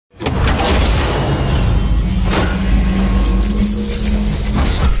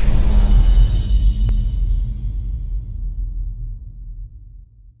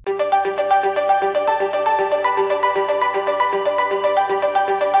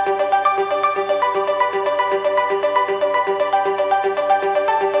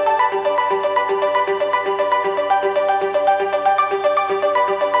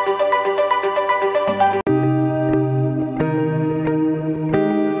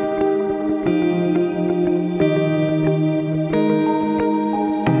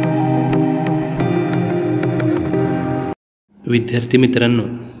विद्यार्थी मित्रांनो,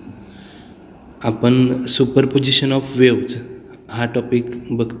 आपण सुपरपोजिशन ऑफ वेव्ज हा टॉपिक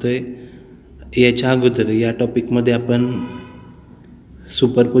बघतोय. याच्या अगोदर या टॉपिकमध्ये आपण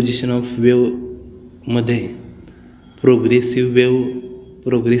सुपरपोजिशन ऑफ वेव्हमध्ये प्रोग्रेसिव्ह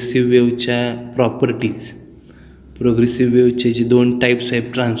वेव्हच्या प्रॉपर्टीज, प्रोग्रेसिव्ह वेव्हचे जे दोन टाईप्स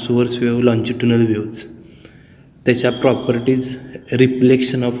आहेत, ट्रान्सव्हर्स वेव्ह, लॉन्जिट्युडनल वेव्ज, त्याच्या प्रॉपर्टीज,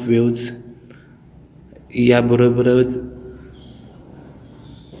 रिफ्लेक्शन ऑफ वेव्ज, याबरोबरच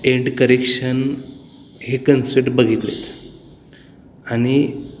एंड करेक्शन हे कन्सेप्ट बघितलेत. आणि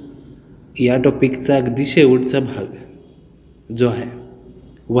या टॉपिकचा अगदी शेवटचा भाग जो आहे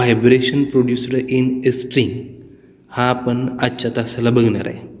vibration produced in a string हा आपण आजच्या तासाला बघणार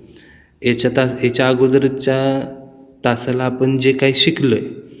आहे. याच्या अगोदरच्या तासाला आपण जे काही शिकलो आहे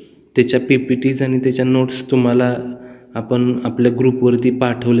त्याच्या PPTs आणि त्याच्या नोट्स तुम्हाला आपण आपल्या ग्रुपवरती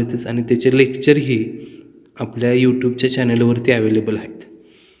पाठवलेतच आणि त्याचे लेक्चरही आपल्या यूट्यूबच्या चॅनलवरती अवेलेबल आहेत.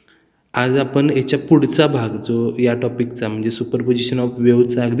 आज आपण याच्या पुढचा भाग जो या टॉपिकचा म्हणजे सुपरपोजिशन ऑफ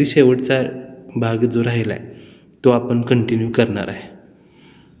वेव्हचा अगदी शेवटचा भाग जो राहिला आहे तो आपण कंटिन्यू करणार आहे.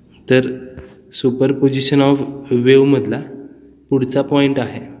 तर सुपरपोजिशन ऑफ वेव्हमधला पुढचा पॉईंट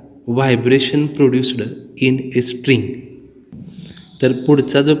आहे vibration produced in a string. तर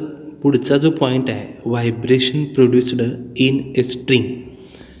पुढचा जो पॉईंट आहे vibration produced in a string,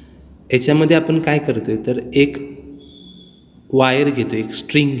 याच्यामध्ये आपण काय करतोय तर एक वायर घेतो, एक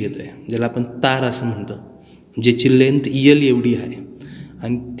स्ट्रिंग घेतो आहे ज्याला आपण तार असं म्हणतो, ज्याची लेंथ L एवढी आहे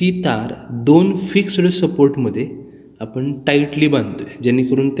आणि ती तार दोन फिक्स्ड सपोर्टमध्ये आपण टाईटली बांधतो आहे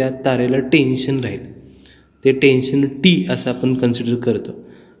जेणेकरून त्या तारेला टेन्शन राहील. ते टेन्शन T असं आपण कन्सिडर करतो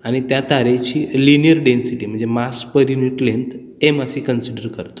आणि त्या तारेची लिनियर डेन्सिटी म्हणजे मास पर युनिट लेंथ M अशी कन्सिडर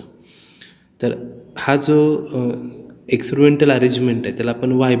करतो. तर हा जो एक्सपेरिमेंटल अरेंजमेंट आहे त्याला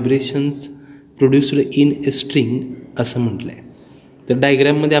आपण vibrations produced in a string असं म्हटलं आहे. तर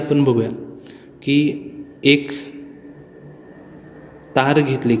डायग्रॅममध्ये आपण बघूया की एक तार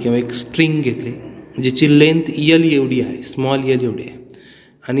घेतली किंवा एक स्ट्रिंग घेतली ज्याची लेंथ L एवढी आहे, स्मॉल L एवढी आहे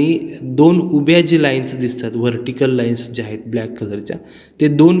आणि दोन उभ्या जे लाईन्स दिसतात, व्हर्टिकल लाईन्स ज्या आहेत ब्लॅक कलरच्या, ते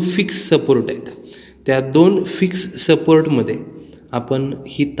दोन फिक्स सपोर्ट आहेत. त्या दोन फिक्स सपोर्टमध्ये आपण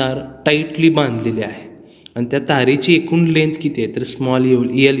ही तार टाईटली बांधलेली आहे आणि त्या तारेची एकूण लेंथ किती आहे तर स्मॉल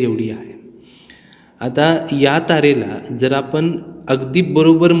L एवढी आहे. आता या तारेला जर आपण अगदी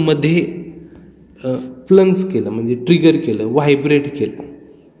बरोबर मध्ये प्लंग्स केलं म्हणजे ट्रिगर केलं, व्हायब्रेट केलं,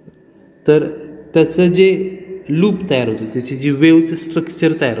 तर त्याचं जे लूप तयार होतं, त्याची जी वेव्हचं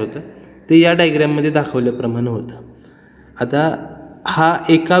स्ट्रक्चर तयार होतं ते या डायग्रॅममध्ये दाखवल्याप्रमाणे होतं. आता हा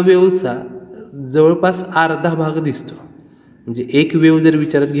एका वेव्हचा जवळपास अर्धा भाग दिसतो. म्हणजे एक वेव्ह जर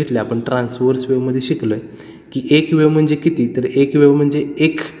विचारात घेतली, आपण ट्रान्सव्हर्स वेव्हमध्ये शिकलो आहे की एक वेव्ह म्हणजे किती, तर एक वेव्ह म्हणजे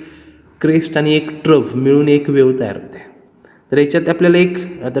एक क्रेस्ट आणि एक ट्रफ मिळून एक वेव्ह तयार होते. तर याच्यात आपल्याला एक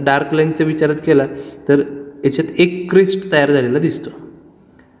आता डार्क लाईनचा विचारात केला तर याच्यात एक क्रेस्ट तयार झालेला दिसतो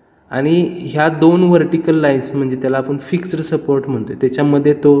आणि ह्या दोन व्हर्टिकल लाईन्स म्हणजे त्याला आपण फिक्स्ड सपोर्ट म्हणतो,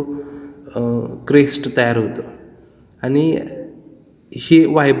 त्याच्यामध्ये तो क्रेस्ट तयार होतो आणि हे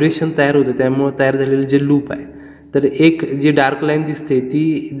व्हायब्रेशन तयार होतं. त्यामुळं तयार झालेलं जे लूप आहे, तर एक जी डार्क लाईन दिसते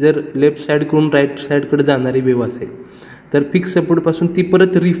ती जर लेफ्ट साईडकडून राईट साईडकडे जाणारी वेव्ह असेल तर फिक्स सपोर्टपासून ती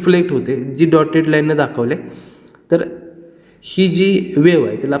परत रिफ्लेक्ट होते, जी डॉटेड लाईननं दाखवले. तर ही जी वेव्ह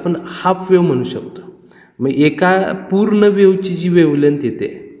आहे त्याला आपण हाफ वेव्ह म्हणू शकतो. मग एका पूर्ण वेव्हची जी वेव्हलेंथ येते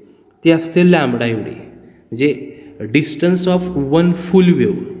ती असते लॅम्बडा एवढी, म्हणजे distance of one full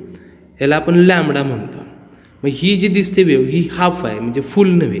wave याला आपण लॅम्बडा म्हणतो. मग ही जी दिसते वेव्ह ही हाफ आहे म्हणजे फुल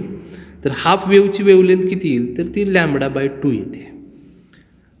नव्हे. तर हाफ वेव्हची वेव्हलेंथ किती येईल तर ती λ/2 येते.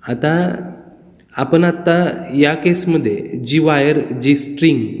 आता आपण या केसमध्ये जी वायर, जी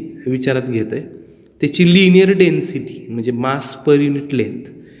स्ट्रिंग विचारात घेतो आहे त्याची लिनियर डेन्सिटी म्हणजे मास पर युनिट लेंथ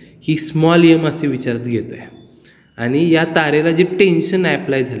ही स्मॉल m असे विचारात घेतो आहे आणि या तारेला जे टेन्शन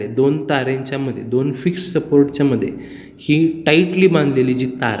ॲप्लाय झाले दोन तारेंच्या मध्ये, दोन फिक्स सपोर्टच्या मध्ये, ही टाईटली बांधलेली जी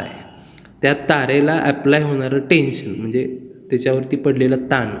तार आहे त्या तारेला ॲप्लाय होणारं टेन्शन म्हणजे त्याच्यावरती पडलेला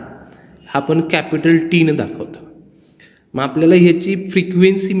ताण हा आपण कॅपिटल T दाखवतो. मग आपल्याला ह्याची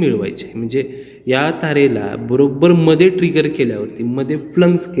फ्रिक्वेन्सी मिळवायची आहे. म्हणजे या तारेला बरोबर मध्ये ट्रिगर केल्यावरती, मध्ये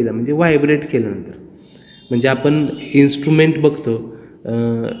फ्लंग्स केला म्हणजे व्हायब्रेट केल्यानंतर, म्हणजे आपण इन्स्ट्रुमेंट बघतो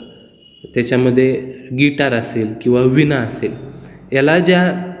त्याच्यामध्ये गिटार असेल किंवा विणा असेल, याला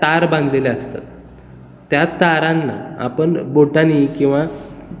ज्या तार बांधलेल्या असतात त्या तारांना आपण बोटांनी किंवा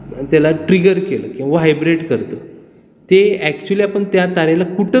त्याला ट्रिगर केलं किंवा व्हायब्रेट करतो. ते ॲक्च्युली आपण त्या तारेला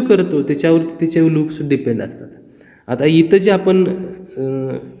कुठं करतो त्याच्यावरती त्याचे लूप्स डिपेंड असतात. आता इथं जे आपण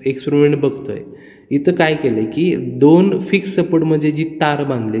एक्सपेरिमेंट बघतोय इथं काय केलं आहे की दोन फिक्स सपोर्टमध्ये जी तार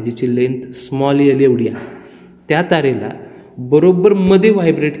बांधली ज्याची लेंथ स्मॉल L एवढी आहे त्या तारेला बरोबर मध्ये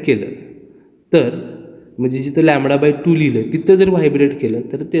व्हायब्रेट केलं तर म्हणजे जिथं λ/2 लिहिलं तिथं जर व्हायब्रेट केलं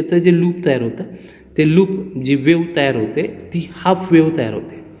तर त्याचं जे लूप तयार होतं ते लूप जी वेव तयार होते ती हाफ वेव तयार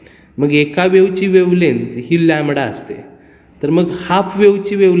होते. मग एका वेवची वेवलेंथ ही λ असते, तर मग हाफ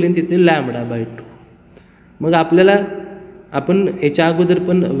वेवची वेवलेंथ येते λ/2. मग आपण याच्या अगोदर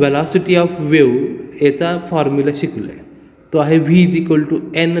पण व्हेलॉसिटी ऑफ वेव याचा फॉर्म्युला शिकलो आहे. तो आहे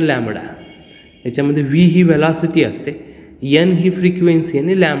v=n λ. याच्यामध्ये v ही व्हेलॉसिटी असते, n ही फ्रिक्वेन्सी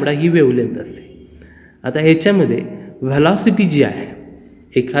आणि λ ही वेवलेंथ असते. आता ह्याच्यामध्ये व्हेलॉसिटी जी आहे,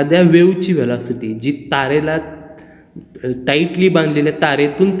 एखाद्या वेवची व्हेलॉसिटी जी तारेला टाईटली बांधलेल्या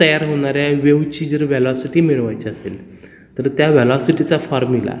तारेतून तयार होणाऱ्या वेवची जर व्हेलॉसिटी मिळवायची असेल तर त्या व्हेलॉसिटीचा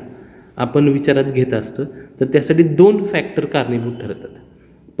फॉर्म्युला आपण विचारात घेत असतो. तर त्यासाठी 2 फॅक्टर कारणीभूत ठरतात.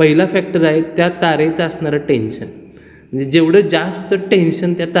 पहिला फॅक्टर आहे त्या तारेचं असणारं टेन्शन, म्हणजे जेवढं जास्त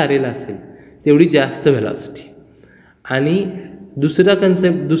टेन्शन त्या तारेला असेल तेवढी जास्त व्हेलॉसिटी. आणि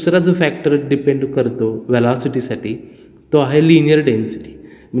दुसरा जो फॅक्टर डिपेंड करतो व्हेलॉसिटीसाठी तो आहे लिनियर डेन्सिटी.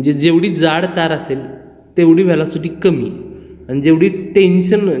 म्हणजे जेवढी जाड तार असेल तेवढी व्हेलॉसिटी कमी आणि जेवढी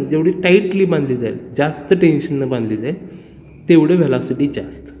टाईटली बांधली जाईल, जास्त टेन्शननं बांधली जाईल तेवढं व्हेलॉसिटी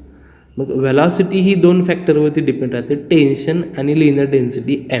जास्त. मग व्हेलॉसिटी ही 2 फॅक्टरवरती डिपेंड राहते, टेन्शन आणि लिनियर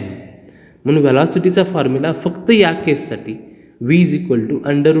डेन्सिटी m. म्हणून व्हेलॉसिटीचा फॉर्म्युला फक्त या केससाठी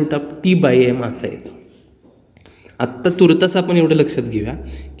v=√T/m असा येतो. आत्ता तुर्तास आपण एवढं लक्षात घेऊया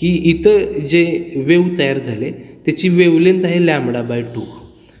की इथं जे वेव तयार झाले त्याची वेवलेंथ आहे λ/2.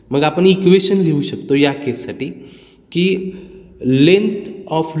 मग आपण इक्वेशन लिहू शकतो या केससाठी की लेंथ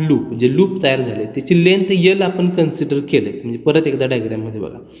ऑफ लूप, जे लूप तयार झाले त्याची लेंथ L आपण कन्सिडर केलेच. म्हणजे परत एकदा डायग्राममध्ये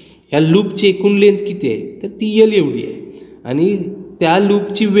बघा, ह्या लूपची एकूण लेंथ किती आहे तर ती L एवढी आहे आणि त्या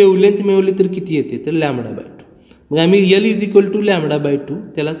लूपची वेवलेंथ मिळवली तर किती येते तर λ/2. मग आम्ही L=λ/2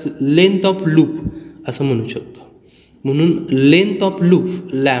 त्यालाच लेंथ ऑफ लूप असं म्हणू शकतो. म्हणून लेंथ ऑफ लूप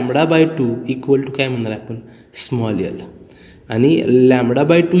λ/2 काय म्हणणार आपण स्मॉल l. आणि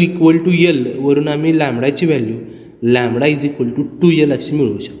λ/2 L वरून आम्ही लॅम्बडाची व्हॅल्यू λ=2L अशी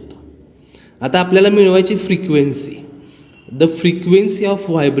मिळवू शकतो. आता आपल्याला मिळवायची frequency, the frequency of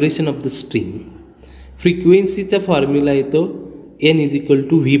vibration of the string. फ्रिक्वेन्सीचा फॉर्म्युला येतो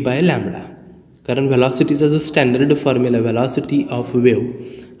n=v/λ. कारण व्हेलॉसिटीचा जो standard formula velocity of wave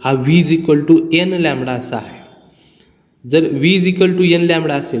हा v=n λ असा आहे. जर v=n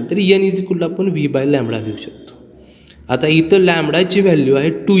λ असेल तर n आपण v/λ लिहू शकतो. आता इथं लॅम्बडाची व्हॅल्यू आहे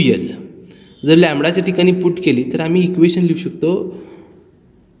 2L. जर लॅम्बडाच्या ठिकाणी पुट केली तर आम्ही इक्वेशन लिहू शकतो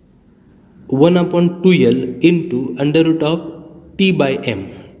 1/2L √T/m.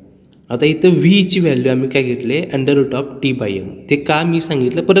 आता इथं व्हीची व्हॅल्यू आम्ही काय घेतले √T/m. ते का मी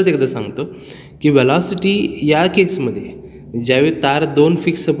सांगितलं परत एकदा सांगतो की व्हेलॉसिटी या केसमध्ये ज्यावेळी तार 2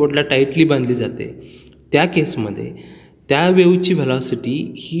 फिक्स सपोर्टला टाईटली बांधली जाते त्या केसमध्ये त्या वेवची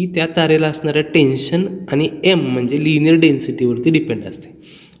व्हेलॉसिटी ही त्या तारेला असणाऱ्या टेन्शन आणि m म्हणजे लिनियर डेन्सिटीवरती डिपेंड असते.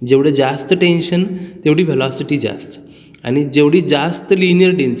 जेवढं जास्त टेन्शन तेवढी व्हेलॉसिटी जास्त आणि जेवढी जास्त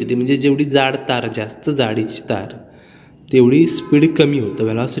लिनियर डेन्सिटी म्हणजे जेवढी जाड तार, जास्त जाडीची तार तेवढी स्पीड कमी होतं,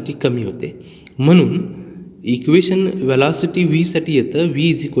 व्हेलॉसिटी कमी होते. म्हणून इक्वेशन व्हेलॉसिटी व्हीसाठी येतं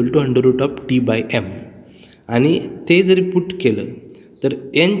v=√T/m. आणि ते जरी पुट केलं तर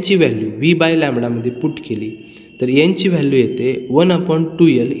nची व्हॅल्यू v/λ मध्ये पुट केली तर nची व्हॅल्यू येते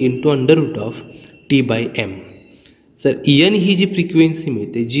 1/2L √T/m. सर n ही जी फ्रिक्वेन्सी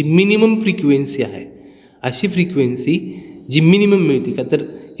मिळते जी मिनिमम फ्रिक्वेन्सी आहे, अशी फ्रिक्वेन्सी जी मिनिमम मिळते का तर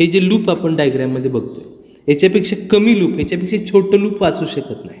हे जे लूप आपण डायग्राममध्ये बघतोय याच्यापेक्षा कमी लूप, याच्यापेक्षा छोटं लूप असू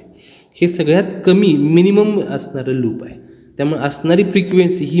शकत नाही. हे सगळ्यात कमी मिनिमम असणारं लूप आहे. त्यामुळे असणारी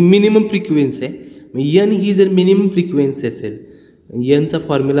फ्रिक्वेन्सी ही मिनिमम फ्रिक्वेन्सी आहे. n ही जर मिनिमम फ्रिक्वेन्सी असेल, nचा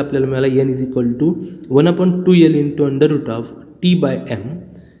फॉर्म्युला आपल्याला मिळाला n=1/2L √T/m.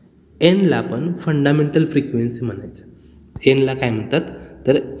 nला आपण फंडामेंटल फ्रिक्वेन्सी म्हणायचं. nला काय म्हणतात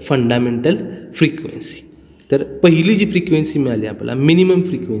तर फंडामेंटल फ्रिक्वेन्सी. तर पहिली जी फ्रिक्वेन्सी मिळाली आपल्याला मिनिमम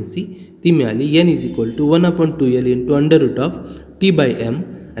फ्रिक्वेन्सी ती मिळाली n=1/2L √T/m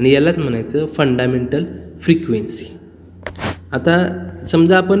आणि यालाच म्हणायचं फंडामेंटल फ्रिक्वेन्सी. आता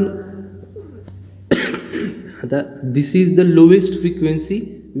समजा आपण आता दिस is the lowest frequency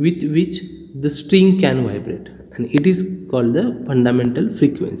with which the string can vibrate आणि it is called the fundamental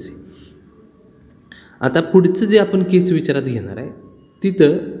frequency. आता पुढचं जे आपण केस विचारात घेणार आहे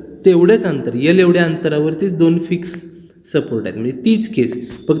तिथं तेवढंच अंतर L एवढ्या अंतरावरतीच 2 फिक्स सपोर्ट आहेत. म्हणजे तीच केस,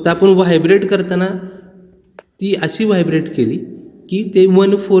 फक्त आपण व्हायब्रेट करताना ती अशी व्हायब्रेट केली की ते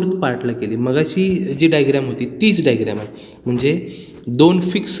 1/4 पार्टला केली. मगाशी जी डायग्राम होती तीच डायग्राम आहे. म्हणजे 2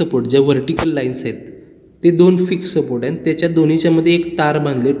 फिक्स सपोर्ट ज्या व्हर्टिकल लाईन्स आहेत ते 2 फिक्स सपोर्ट आहेत. त्याच्या दोन्हीच्या मध्ये एक तार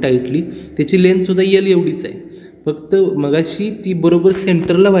बांधले टाईटली, त्याची लेंथसुद्धा L एवढीच आहे. फक्त मगाशी ती बरोबर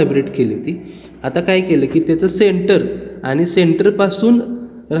सेंटरला व्हायब्रेट केली होती. आता काय केलं की त्याचं सेंटर आणि सेंटरपासून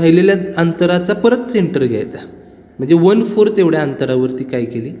राहिलेल्या अंतराचा परत सेंटर घ्यायचा, म्हणजे 1/4 एवढ्या अंतरावरती काय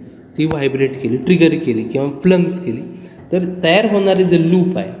केली ती व्हायब्रेट केली, ट्रिगर केली किंवा फ्लंक्स केली. तर तयार होणारे जे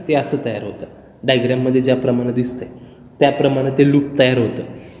लूप आहे ते असं तयार होतं, डायग्रॅममध्ये ज्याप्रमाणे दिसतंय त्याप्रमाणे ते लूप तयार होतं.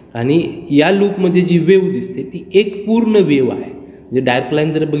 आणि या लूपमध्ये जी वेव दिसते ती एक पूर्ण वेव आहे. म्हणजे डार्क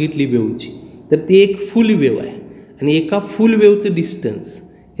लाईन जर बघितली वेवची तर ती एक फुल वेव आहे आणि एका फुल वेवचं डिस्टन्स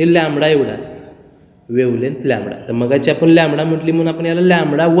हे लॅमडा एवढं असतं, वेवलेंथ लॅमडा. तर मगाची आपण लॅमडा म्हटली म्हणून आपण याला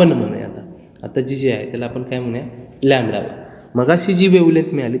लॅमडा 1 म्हणूया. आता जी आहे त्याला आपण काय म्हणूया लॅमडा 1. मगाशी जी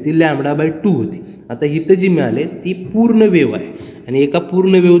वेवलेंथ मिळाली ती λ/2 होती. आता इथं जी मिळाली ती पूर्ण वेव आहे आणि एका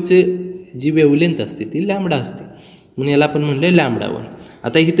पूर्ण वेवचे जी वेवलेंथ असते ती लॅमडा असते, म्हणून याला आपण म्हणले λ1.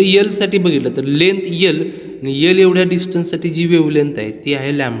 आता इथं एलसाठी बघितलं तर लेंथ एल आणि एल एवढ्या डिस्टन्ससाठी जी वेवलेंथ आहे ती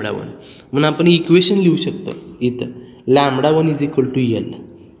आहे λ1. म्हणून आपण इक्वेशन लिहू शकतो इथं λ1 = एल,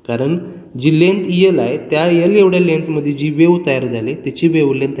 कारण जी लेंथ एल आहे त्या एल एवढ्या लेंथमध्ये जी वेव तयार झाली त्याची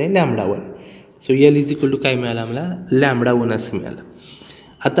वेवलेंथ आहे λ1. सो एल = काय मिळालं आम्हाला λ1 असं मिळालं.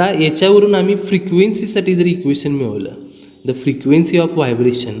 आता याच्यावरून आम्ही फ्रिक्वेन्सीसाठी जर इक्वेशन मिळवलं, the frequency of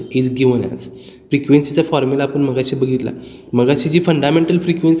vibration is given as, फ्रिक्वेन्सीचा फॉर्म्युला आपण मगाशी बघितला. मगाशी जी फंडामेंटल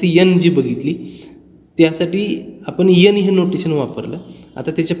फ्रिक्वेन्सी एन जी बघितली त्यासाठी आपण एन हे नोटेशन वापरलं.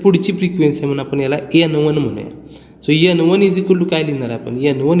 आता त्याच्या पुढची फ्रिक्वेन्सी म्हणून आपण याला n1 म्हणूया. सो n1 = काय लिहिणार आपण,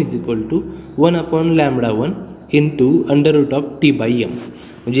 n1 = 1/λ1 × √T/m.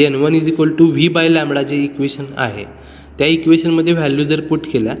 म्हणजे n1 = v/λ जे इक्वेशन आहे त्या इक्वेशनमध्ये व्हॅल्यू जर पुट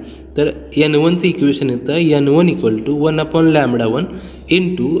केल्या तर n1चं इक्वेशन येतं n1 = 1/λ1 ×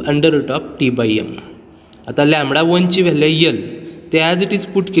 √T/m. आता λ1ची व्हॅल्यू एल ते ॲज इट इज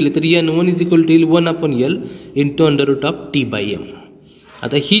पुट केली तर n1 = 1/L × √T/m.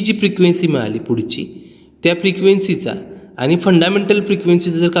 आता ही जी फ्रिक्वेन्सी मिळाली पुढची त्या फ्रिक्वेन्सीचा आणि फंडामेंटल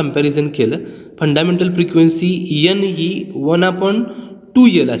फ्रिक्वेन्सीचं जर कम्पॅरिझन केलं, फंडामेंटल फ्रिक्वेन्सी n ही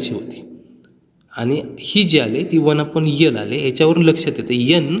 1/2L अशी होती आणि ही जी आले ती 1/L आले. याच्यावरून लक्षात येतं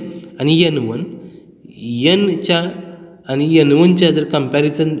n आणि n1 nच्या आणि n1च्या जर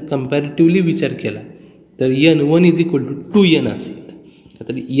कम्पॅरेटिव्हली विचार केला तर n1 = 2n असेल.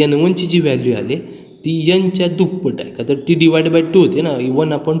 तर n1ची जी व्हॅल्यू आली ती nच्या दुप्पट आहे, का तर ती /2 होते ना,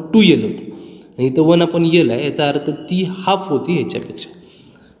 1/2L होती आणि इथं 1/L आहे, याचा अर्थ ती हाफ होती ह्याच्यापेक्षा.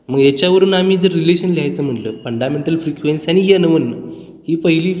 मग याच्यावरून आम्ही जर रिलेशन लिहायचं म्हटलं फंडामेंटल फ्रिक्वेन्सी आणि n1 ही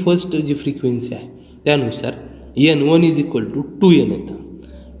पहिली फर्स्ट जी फ्रिक्वेन्सी आहे त्यानुसार n1 = 2n येतं.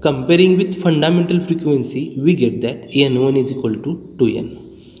 कंपेअरिंग with fundamental frequency we get that n1 = 2n.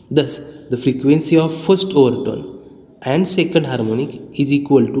 Thus, the frequency of first overtone and second harmonic is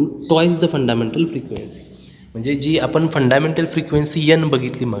equal to twice the fundamental frequency. म्हणजे जी आपण fundamental frequency n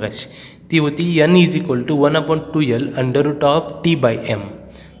बघितली मगाशी ती होती n = 1/2L √T/m.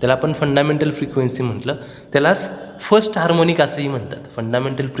 त्याला आपण fundamental frequency म्हटलं, त्यालाच फर्स्ट हार्मोनिक असंही म्हणतात.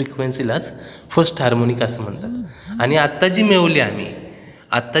 फंडामेंटल फ्रिक्वेन्सीलाच फर्स्ट हार्मोनिक असं म्हणतात. आणि आत्ता जी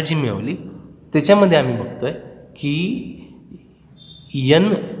मिळवली त्याच्यामध्ये आम्ही बघतोय की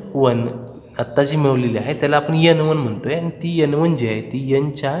n1 आत्ता जी मिळवलेली आहे त्याला आपण n1 म्हणतोय आणि ती n1 जी आहे ती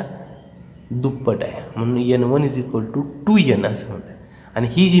nच्या दुप्पट आहे, म्हणून n1 = 2n असं म्हणतात. आणि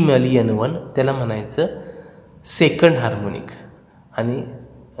ही जी मिळाली n1 त्याला म्हणायचं सेकंड हार्मोनिक आणि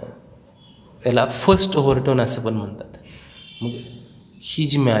याला फर्स्ट ओव्हरटोन असं पण म्हणतात. मग ही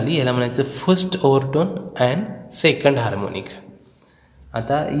जी मिळाली याला म्हणायचं फर्स्ट ओव्हरटोन अँड सेकंड हार्मोनिक.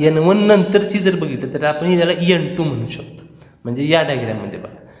 आता n1 नंतरची जर बघितलं तर आपण याला n2 म्हणू शकतो. म्हणजे या डायग्रॅममध्ये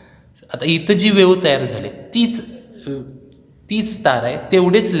बघा, आता इथं जी वेव तयार झाली तीच तार आहे,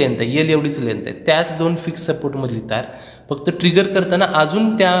 तेवढेच लेंथ आहे, एल एवढीच लेंथ आहे, त्याच 2 फिक्स सपोर्टमधली तार, फक्त ट्रिगर करताना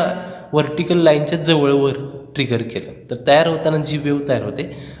अजून त्या व्हर्टिकल लाईनच्या जवळवर ट्रिगर केलं तर तयार होताना जी वेव तयार होते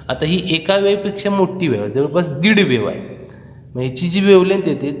आता ही एका वेवपेक्षा मोठी वेव आहे, जवळपास 1.5 वेव आहे. मग ह्याची जी वेवलेंथ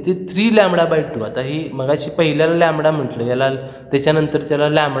येते ते 3λ/2. आता ही मगाशी पहिल्याला लॅमडा म्हटलं, याला त्याच्यानंतरच्याला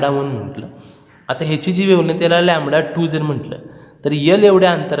λ1 म्हटलं. आता ह्याची जी वेवलेंथ याला λ2 जर म्हटलं तर एल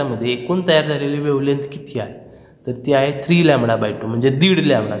एवढ्या अंतरामध्ये एकूण तयार झालेली वेवलेंथ किती आहे तर ती आहे 3λ/2, म्हणजे 1.5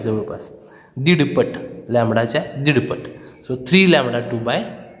 लॅमडा, जवळपास 1.5 पट, लॅमडाच्या 1.5 पट. सो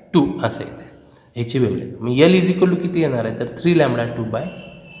 3λ2/2 असं येते ह्याची वेवलेंथ. मग एल = किती येणार आहे तर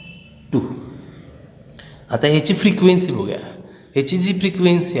 3λ2/2. आता ह्याची फ्रिक्वेन्सी बघूया. ह्याची जी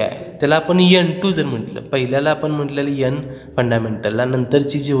फ्रिक्वेन्सी आहे त्याला आपण n2 जर म्हटलं, पहिल्याला आपण म्हटलेलं n फंडामेंटलला,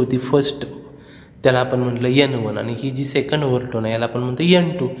 नंतरची जी होती फर्स्ट त्याला आपण म्हटलं n1 आणि ही जी सेकंड ओव्हरटोन आहे याला आपण म्हणतो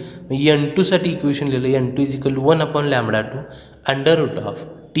n2. मग n2 साठी इक्वेशन लिहिलं n2 = 1/λ2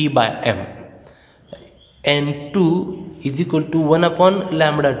 √T/m. n2 =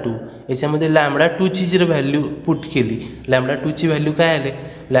 1/λ2 याच्यामध्ये लॅम्बडा 2ची जर व्हॅल्यू पुट केली, लॅम्बडा 2ची व्हॅल्यू काय आले,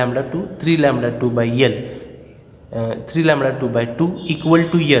 lambda 2 3 lambda 2 by L, 3 lambda 2 bye 2 equal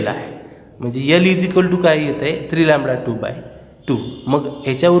to L आहे. म्हणजे एल इज इक्वल टू काय येत आहे, 3 लॅम्बडा 2 बाय 2. मग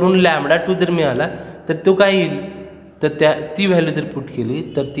ह्याच्यावरून लॅम्बडा 2 जर मिळाला तर तो काय येईल, तर ती व्हॅल्यू जर पुट केली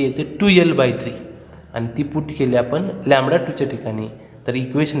तर ती येते 2l/3 आणि ती पुट केली आपण लॅम्बडा 2च्या ठिकाणी तर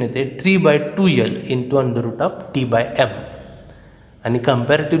इक्वेशन येते 3/2l into under route of t/m. आणि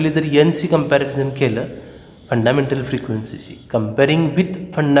कम्पॅरेटिव्हली जर एनशी कम्पॅरिझन केलं fundamental फ्रिक्वेन्सीशी, comparing with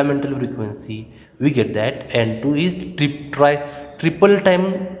fundamental frequency we get that n2 is triple time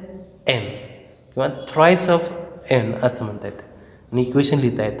n किंवा थ्राईस ऑफ n असं म्हणता येतं. आणि इक्वेशन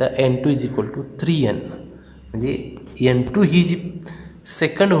लिहिता येतं n2 is equal to 3n. म्हणजे n2 ही जी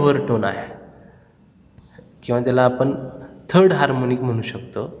सेकंड ओव्हरटोन आहे किंवा त्याला आपण थर्ड हार्मोनिक म्हणू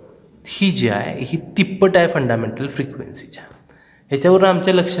शकतो, ही जी आहे ही तिप्पट आहे फंडामेंटल फ्रिक्वेन्सीच्या. ह्याच्यावर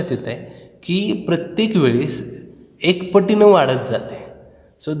आमच्या लक्षात येत आहे की प्रत्येक वेळेस एक पटीनं वाढत जाते.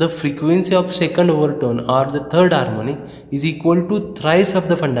 So the frequency of second ओव्हरटोन or the third harmonic is equal to thrice of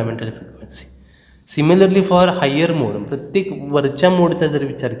the fundamental frequency. Similarly for higher मोड, प्रत्येक वरच्या मोडचा जर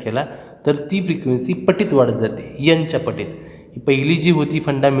विचार केला तर ती फ्रिक्वेन्सी पटीत वाढत जाते, एनच्या पटीत. पहिली जी होती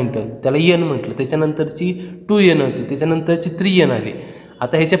फंडामेंटल त्याला एन म्हटलं, त्याच्यानंतरची 2n होती, त्याच्यानंतरची 3n आली.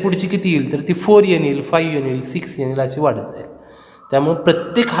 आता ह्याच्या पुढची किती येईल तर ती 4n येईल, 5n येईल, 6n येईल, अशी वाढत जाईल. त्यामुळे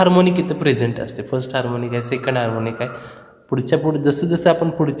प्रत्येक हार्मोनिक इथं प्रेझेंट असते. फर्स्ट हार्मोनिक आहे, सेकंड हार्मोनिक आहे, पुढे जसं जसं आपण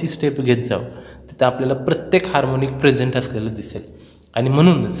पुढची स्टेप घेत जाऊ तिथं आपल्याला प्रत्येक हार्मोनिक प्रेझेंट असलेलं दिसेल. आणि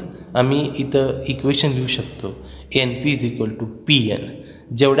म्हणूनच आम्ही इथं इक्वेशन लिहू शकतो NP is equal to PN.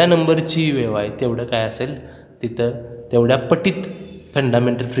 जेवढ्या नंबरची वेव आहे तेवढं काय असेल तिथं तेवढ्या पटीत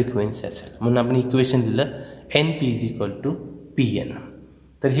फंडामेंटल फ्रिक्वेन्सी असेल. म्हणून आपण इक्वेशन लिहिलं NP is equal to PN.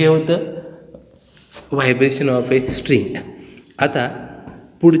 तर हे होतं व्हायब्रेशन ऑफ ए स्ट्रिंग. आता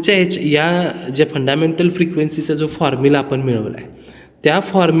पुढच्या या ज्या फंडामेंटल फ्रिक्वेन्सीचा जो फॉर्म्युला आपण मिळवला आहे त्या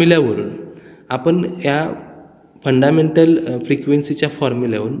फॉर्म्युल्यावरून आपण या फंडामेंटल फ्रिक्वेन्सीच्या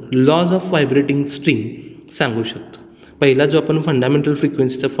फॉर्म्युल्यावरून लॉज ऑफ व्हायब्रेटिंग स्ट्रिंग सांगू शकतो. पहिला जो आपण फंडामेंटल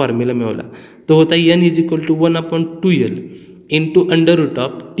फ्रिक्वेन्सीचा फॉर्म्युला मिळवला तो होता n is equal to 1/2l into under route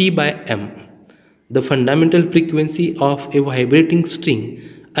of t/m. The fundamental frequency of A vibrating string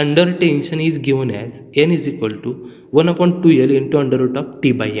under tension is given as n is equal to 1/2l into under route of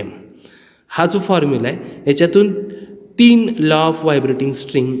t/m. हा जो formula आहे याच्यातून 3 law of vibrating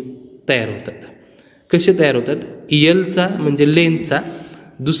string तयार होतात. कसे तयार होतात, एलचा म्हणजे लेंथचा,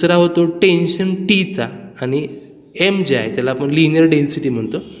 दुसरा होतो टेन्शन टीचा, आणि एम जे आहे त्याला आपण लिनियर डेन्सिटी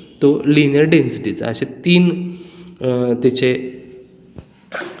म्हणतो तो लिनियर डेन्सिटीचा. असे 3 त्याचे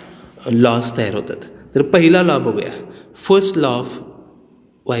लॉज तयार होतात. तर पहिला लॉ बघूया, first law of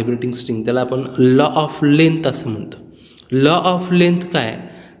vibrating string, त्याला आपण लॉ ऑफ लेंथ असं म्हणतो. लॉ ऑफ लेंथ काय,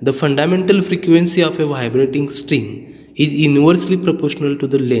 the fundamental frequency of A vibrating string is inversely proportional to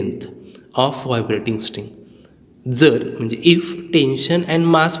the length of vibrating string. जर म्हणजे if tension and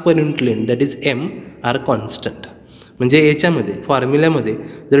mass per unit length that is m R constant. म्हणजे याच्यामध्ये फॉर्म्युल्यामध्ये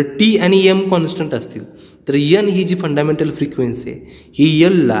जर t आणि m constant असतील तर n ही जी fundamental frequency आहे ही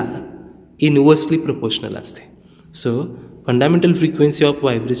lला inversely proportional असते. So fundamental frequency of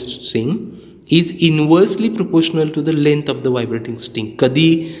vibrating string is inversely proportional to the length of the vibrating string.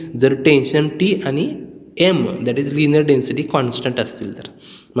 कधी जर टेन्शन t आणि m that is linear density constant असतील तर.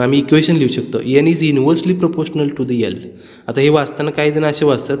 मग आम्ही इक्वेशन लिहू शकतो n is inversely proportional to the l. आता हे वाचताना काही जण असे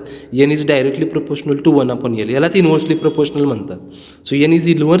वाचतात n is directly proportional to 1/l, यालाच इनव्हर्सली प्रपोर्शनल म्हणतात. So n is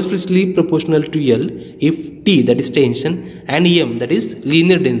inversely proportional to l if t that is tension and m that is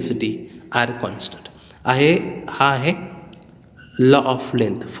linear density R constant. हा आहे law of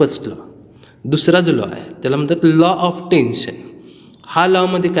length, first law. दुसरा जो law आहे त्याला म्हणतात law of tension. हा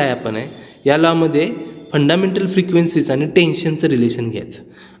लॉमध्ये काय आपण आहे, या लॉमध्ये फंडामेंटल फ्रिक्वेन्सीज आणि टेन्शनचं रिलेशन घ्यायचं.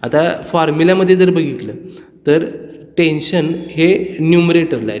 आता फॉर्म्युल्यामध्ये जर बघितलं तर टेन्शन हे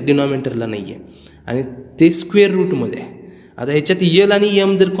न्यूमरेटरला आहे, डिनॉमिनेटरला नाही आहे, आणि ते स्क्वेअर रूटमध्ये आहे. आता ह्याच्यात यल आणि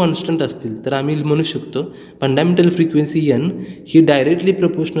एम जर कॉन्स्टंट असतील तर आम्ही म्हणू शकतो फंडामेंटल फ्रिक्वेन्सी n ही डायरेक्टली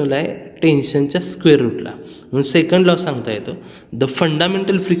प्रपोर्शनल आहे टेन्शनच्या स्क्वेअर रूटला. म्हणून सेकंड लॉ सांगता येतो, the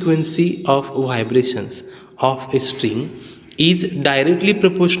fundamental frequency of vibrations of a string is directly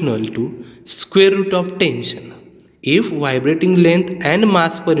proportional to square root of tension if vibrating length and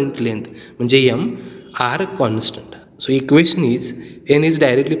mass per unit length म्हणजे m are constant. So equation is n is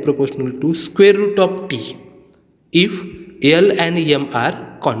directly proportional to square root of t if l and m are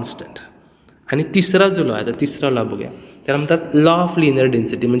constant. आणि तिसरा जो law आहे, आता तिसरा law बघूया, त्याला म्हणतात लॉ ऑफ लिनियर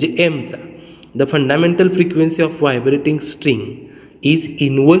डेन्सिटी म्हणजे mचा. The fundamental frequency of vibrating string is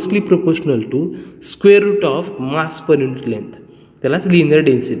inversely proportional to square root of mass per unit length. त्यालाच लिनियर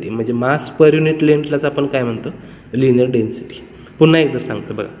डेन्सिटी, म्हणजे मास पर युनिट लेंथलाच आपण काय म्हणतो, लिनियर डेन्सिटी. पुन्हा एकदा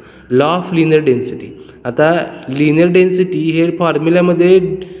सांगतो बघा, लॉ ऑफ लिनियर डेन्सिटी. आता लिनियर डेन्सिटी हे फॉर्म्युल्यामध्ये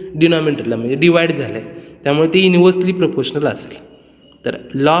डिनॉमिनेटरला म्हणजे डिवाइड झालं आहे, त्यामुळे ते इन्व्हर्सली प्रोपोर्शनल असेल. तर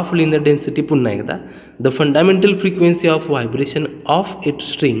लॉ ऑफ लिनियर डेन्सिटी पुन्हा एकदा, the fundamental frequency of vibration of it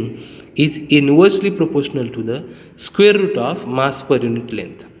string is inversely proportional to the square route of mass per unit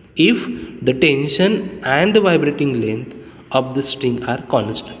length if the tension and the vibrating length of the string R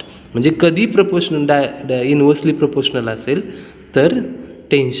constant. म्हणजे कधी proportional inversely proportional असेल तर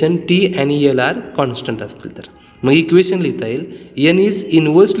tension T आणि L R constant असतील तर. मग equation लिहिता येईल, N is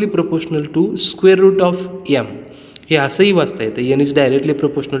inversely proportional to square route of M. हे असंही वाचता येतं, N is directly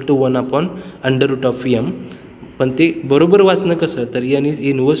proportional to 1/√ऑफ M. पण ते बरोबर वाचणं कसं, तर N is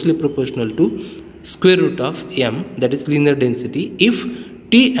inversely proportional to square route of M, that is linear density if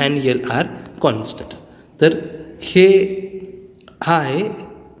T and L R constant. तर हे हा आहे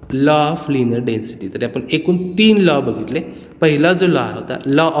लॉ ऑफ लिनियर डेन्सिटी. तर आपण एकूण 3 लॉ बघितले. पहिला जो लॉ होता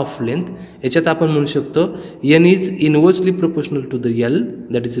लॉ ऑफ लेंथ, याच्यात आपण म्हणू शकतो N is inversely proportional to the L,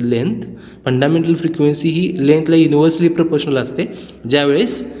 that is length. Fundamental frequency he लेंथला inversely proportional असते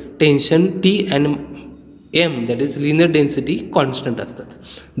ज्यावेळेस tension T and M, that is linear density, constant असतात.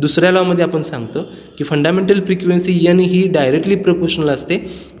 दुसऱ्या लॉमध्ये आपण सांगतो की फंडामेंटल फ्रिक्वेन्सी एन ही डायरेक्टली प्रोपोर्शनल असते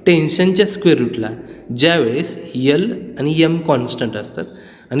टेन्शनच्या स्क्वेअर रूटला ज्यावेळेस एल आणि एम कॉन्स्टंट असतात.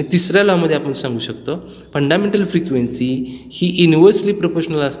 आणि तिसऱ्या लॉमध्ये आपण सांगू शकतो फंडामेंटल फ्रिक्वेन्सी ही इन्व्हर्सली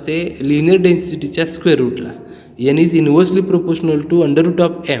प्रोपोर्शनल असते linear डेन्सिटीच्या square रूटला. N is inversely proportional to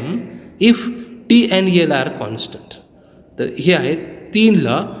 √of M if T and L R constant. तर हे आहेत 3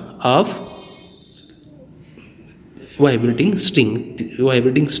 लॉ ऑफ व्हायब्रेटिंग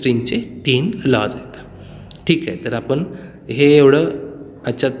स्ट्रिंगचे 3 लॉज आहेत. ठीक आहे, तर आपण हे एवढं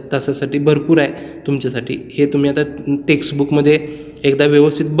आजच्या तासासाठी भरपूर आहे तुमच्यासाठी. हे तुम्ही आता टेक्स्टबुकमध्ये एकदा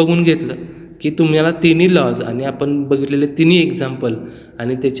व्यवस्थित बघून घेतलं की तुम्हाला 3 लॉज आणि आपण बघितलेले 3 एक्झाम्पल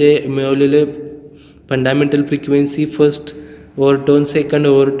आणि त्याचे मिळवलेले फंडामेंटल फ्रिक्वेन्सी, फर्स्ट ओव्हरटोन, सेकंड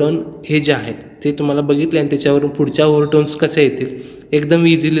ओव्हरटोन हे जे आहेत ते तुम्हाला बघितले आणि त्याच्यावरून पुढच्या ओव्हरटोन्स कसे येतील एकदम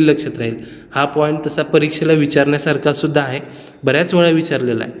इझिली लक्षात राहील. हा पॉईंट तसा परीक्षेला विचारण्यासारखा सुद्धा आहे, बऱ्याच वेळा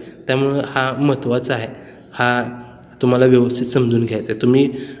विचारलेला आहे, त्यामुळं हा महत्त्वाचा आहे. हा तुम्हाला व्यवस्थित समजून घ्यायचं आहे. तुम्ही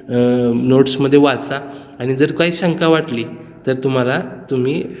नोट्समध्ये वाचा आणि जर काही शंका वाटली तर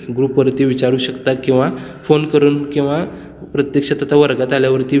तुम्ही ग्रुपवरती विचारू शकता किंवा फोन करून किंवा प्रत्यक्षात आता वर्गात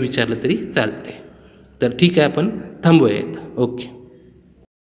आल्यावरती विचारलं तरी चालते. तर ठीक आहे, आपण थांबूयात. ओके.